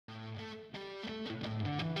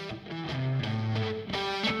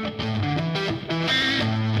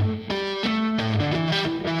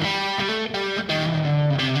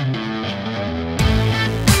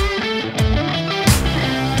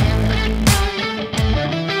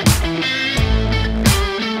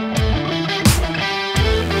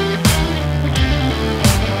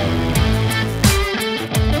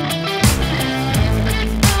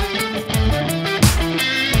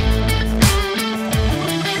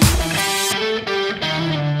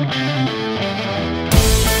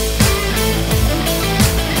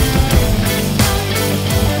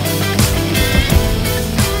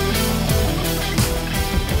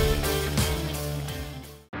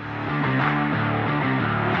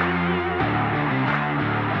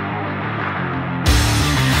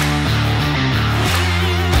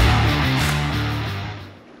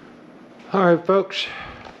Alright folks,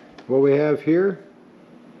 what we have here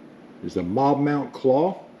is the mob mount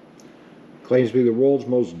claw. Claims to be the world's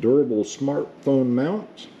most durable smartphone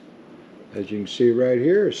mount. As you can see right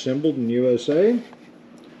here, assembled in USA.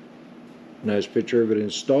 Nice picture of it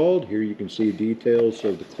installed. Here you can see details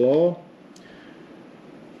of the claw.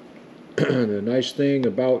 The nice thing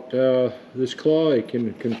about this claw, it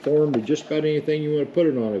can conform to just about anything you want to put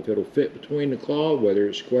it on. If it'll fit between the claw, whether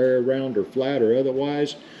it's square, round, or flat, or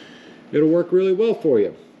otherwise, it'll work really well for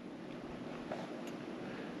you.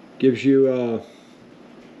 Gives you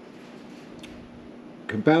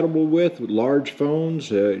compatible with large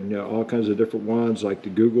phones, you know, all kinds of different ones like the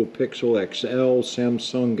Google Pixel XL,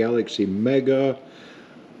 Samsung Galaxy Mega,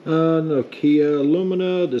 Nokia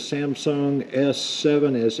Lumina, the Samsung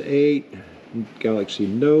S7, S8, Galaxy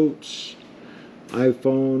Notes,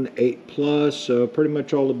 iPhone 8 Plus, pretty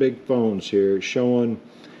much all the big phones here. It's showing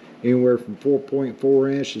anywhere from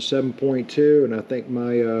 4.4 inch to 7.2, and I think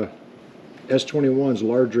my S21 is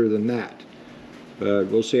larger than that. But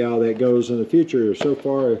we'll see how that goes in the future. So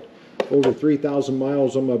far, over 3,000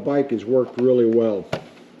 miles on my bike has worked really well.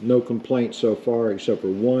 No complaints so far, except for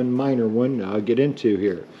one minor one I'll get into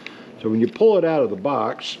here. So when you pull it out of the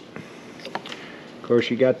box, of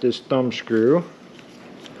course you got this thumb screw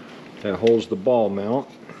that holds the ball mount.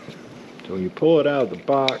 So when you pull it out of the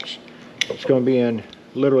box, it's going to be in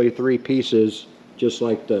literally 3 pieces, just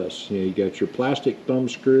like this. You know, you got your plastic thumb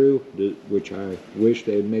screw, which I wish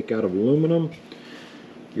they'd make out of aluminum.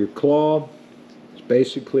 Your claw is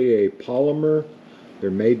basically a polymer. There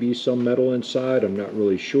may be some metal inside, I'm not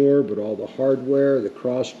really sure, but all the hardware, the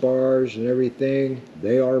crossbars and everything,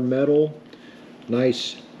 they are metal.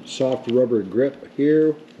 Nice soft rubber grip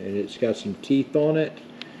here, and it's got some teeth on it.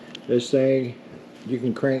 This thing, you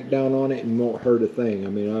can crank down on it and won't hurt a thing. I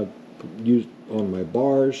mean, I've used on my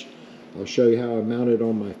bars. I'll show you how I mount it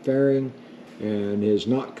on my fairing, and it has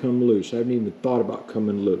not come loose. I haven't even thought about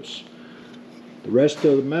coming loose. The rest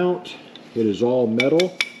of the mount, it is all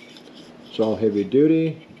metal. It's all heavy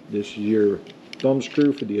duty. This is your thumb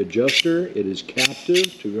screw for the adjuster. It is captive,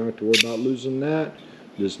 so you don't have to worry about losing that.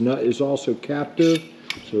 This nut is also captive.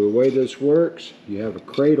 So the way this works, you have a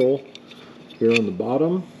cradle here on the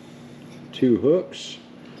bottom, 2 hooks.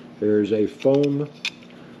 There's a foam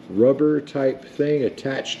rubber type thing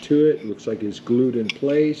attached to it. Looks like it's glued in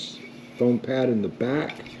place. Foam pad in the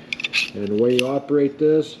back. And the way you operate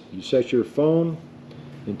this, you set your phone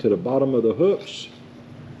into the bottom of the hooks.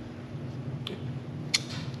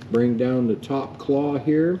 Bring down the top claw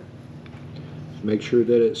here. Make sure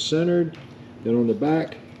that it's centered. Then on the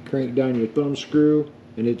back, crank down your thumb screw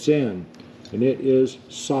and it's in. And it is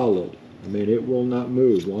solid. I mean, it will not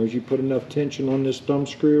move. As long as you put enough tension on this thumb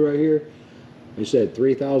screw right here. I said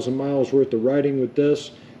 3,000 miles worth of riding with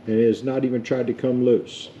this, and it has not even tried to come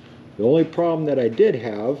loose. The only problem that I did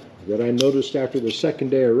have, that I noticed after the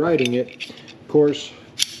second day of riding it, of course,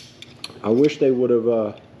 I wish they would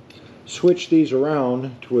have switch these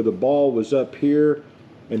around to where the ball was up here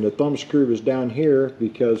and the thumb screw was down here,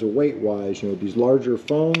 because of weight wise, you know, these larger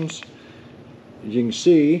phones, as you can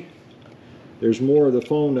see, there's more of the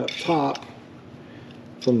phone up top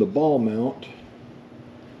from the ball mount.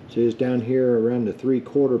 See, it's down here around the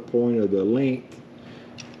 3/4 point of the length,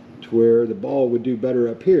 to where the ball would do better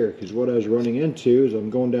up here, because what I was running into is I'm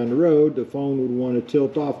going down the road, the phone would want to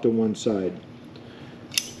tilt off to one side.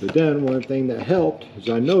 But then one thing that helped is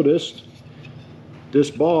I noticed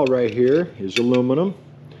this ball right here is aluminum,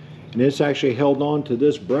 and it's actually held on to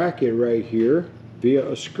this bracket right here via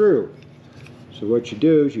a screw. So what you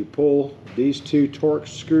do is you pull these 2 Torx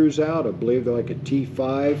screws out. I believe they're like a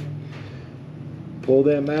T5. Pull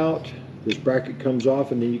them out. This bracket comes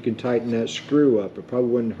off, and then you can tighten that screw up. It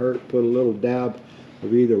probably wouldn't hurt. Put a little dab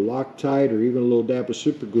of either Loctite or even a little dab of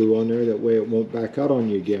super glue on there. That way it won't back out on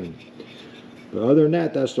you again. But other than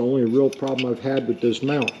that, that's the only real problem I've had with this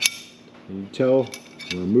mount. You can tell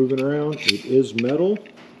when I'm moving around, it is metal.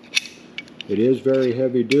 It is very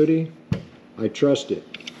heavy duty. I trust it.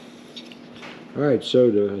 Alright,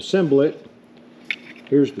 so to assemble it,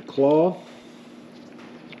 here's the claw.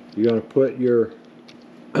 You're going to put your,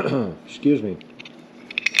 excuse me,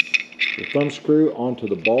 your thumb screw onto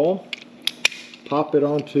the ball. Pop it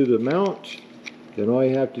onto the mount. Then all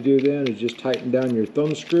you have to do then is just tighten down your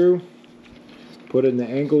thumb screw. Put it in the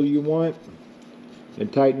angle you want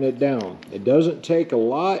and tighten it down. It doesn't take a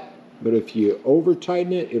lot, but if you over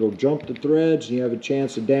tighten it, it'll jump the threads and you have a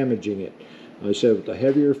chance of damaging it. Like I said, with a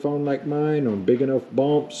heavier phone like mine on big enough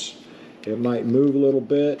bumps, it might move a little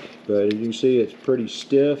bit, but as you can see, it's pretty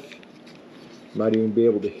stiff. Might even be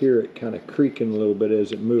able to hear it kind of creaking a little bit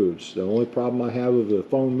as it moves. The only problem I have with the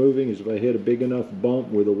phone moving is if I hit a big enough bump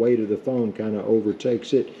where the weight of the phone kind of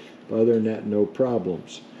overtakes it. But other than that, no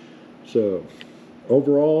problems. So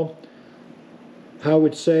overall, I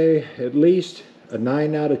would say at least a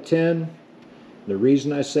 9 out of 10. The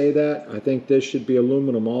reason I say that, I think this should be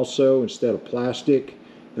aluminum also instead of plastic.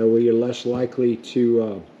 That way you're less likely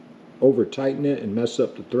to over tighten it and mess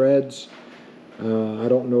up the threads. I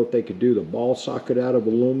don't know if they could do the ball socket out of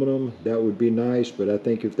aluminum. That would be nice, but I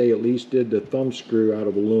think if they at least did the thumb screw out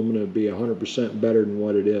of aluminum, it'd be 100% better than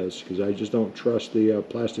what it is, because I just don't trust the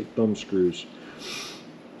plastic thumb screws.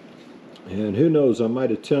 And who knows, I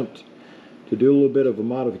might attempt to do a little bit of a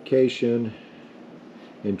modification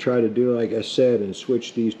and try to do like I said and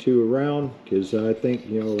switch these two around, because I think,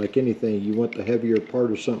 you know, like anything, you want the heavier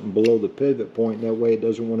part of something below the pivot point. That way it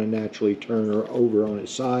doesn't want to naturally turn over on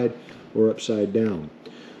its side or upside down.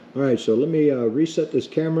 Alright, so let me reset this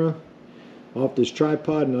camera off this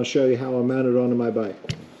tripod and I'll show you how I mount it onto my bike.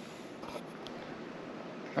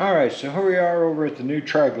 Alright, so here we are over at the new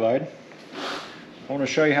Tri-Glide. I want to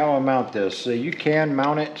show you how I mount this. So you can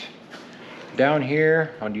mount it down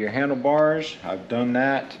here onto your handlebars. I've done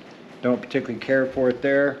that. Don't particularly care for it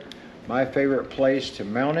there. My favorite place to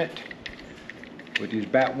mount it with these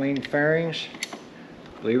bat wing fairings,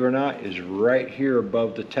 believe it or not, is right here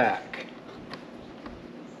above the tack.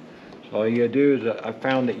 So all you gotta do is, I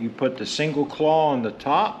found that you put the single claw on the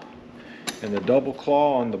top and the double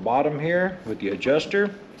claw on the bottom here with the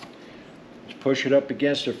adjuster. Just push it up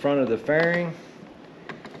against the front of the fairing.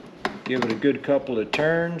 Give it a good couple of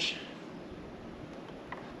turns.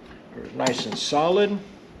 It's nice and solid.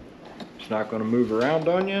 It's not going to move around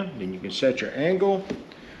on you. Then you can set your angle.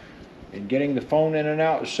 And getting the phone in and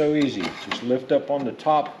out is so easy. Just lift up on the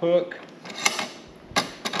top hook.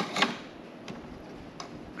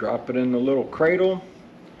 Drop it in the little cradle.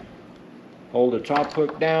 Hold the top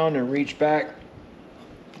hook down and reach back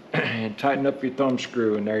and tighten up your thumb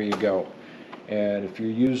screw, and there you go. And if you're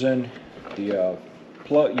using the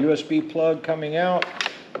USB plug coming out,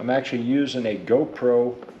 I'm actually using a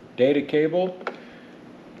GoPro data cable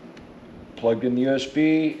plugged in the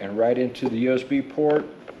USB and right into the USB port.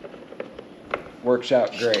 Works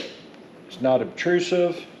out great. It's not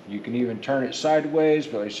obtrusive. You can even turn it sideways,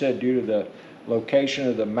 but like I said, due to the location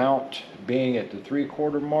of the mount being at the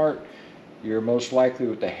 3/4 mark, you're most likely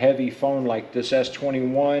with a heavy phone like this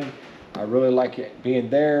S21. I really like it being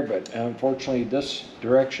there, but unfortunately this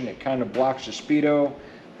direction it kind of blocks the speedo.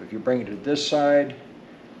 If you bring it to this side,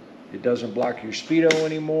 it doesn't block your speedo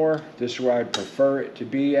anymore. This is where I'd prefer it to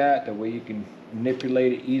be at. That way you can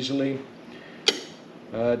manipulate it easily.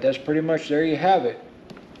 That's pretty much, there you have it.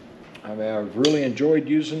 I mean, I've really enjoyed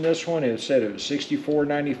using this one. It said it was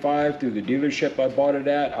 $64.95 through the dealership I bought it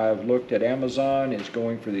at. I've looked at Amazon. It's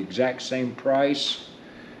going for the exact same price.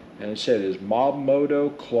 And it said it's Mob Moto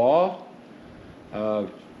Claw.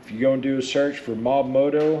 If you go and do a search for Mob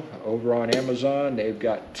Moto over on Amazon, they've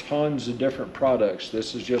got tons of different products.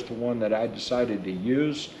 This is just the one that I decided to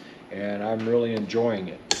use, and I'm really enjoying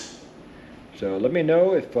it. So let me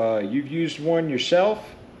know if you've used one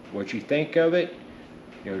yourself, what you think of it.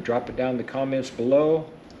 You know, drop it down in the comments below.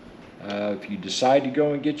 If you decide to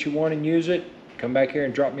go and get you one and use it, come back here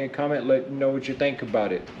and drop me a comment. Let me know what you think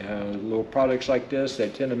about it. Little products like this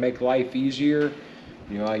that tend to make life easier.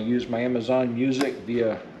 You know, I use my Amazon Music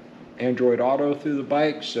via Android Auto through the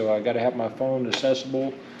bike, so I got to have my phone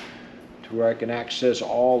accessible to where I can access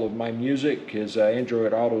all of my music, because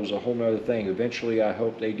Android Auto is a whole nother thing. Eventually I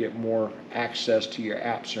hope they get more access to your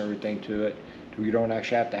apps and everything to it, to where you don't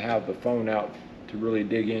actually have to have the phone out to really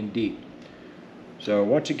dig in deep. So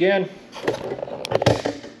once again,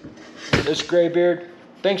 this Graybeard,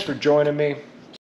 thanks for joining me.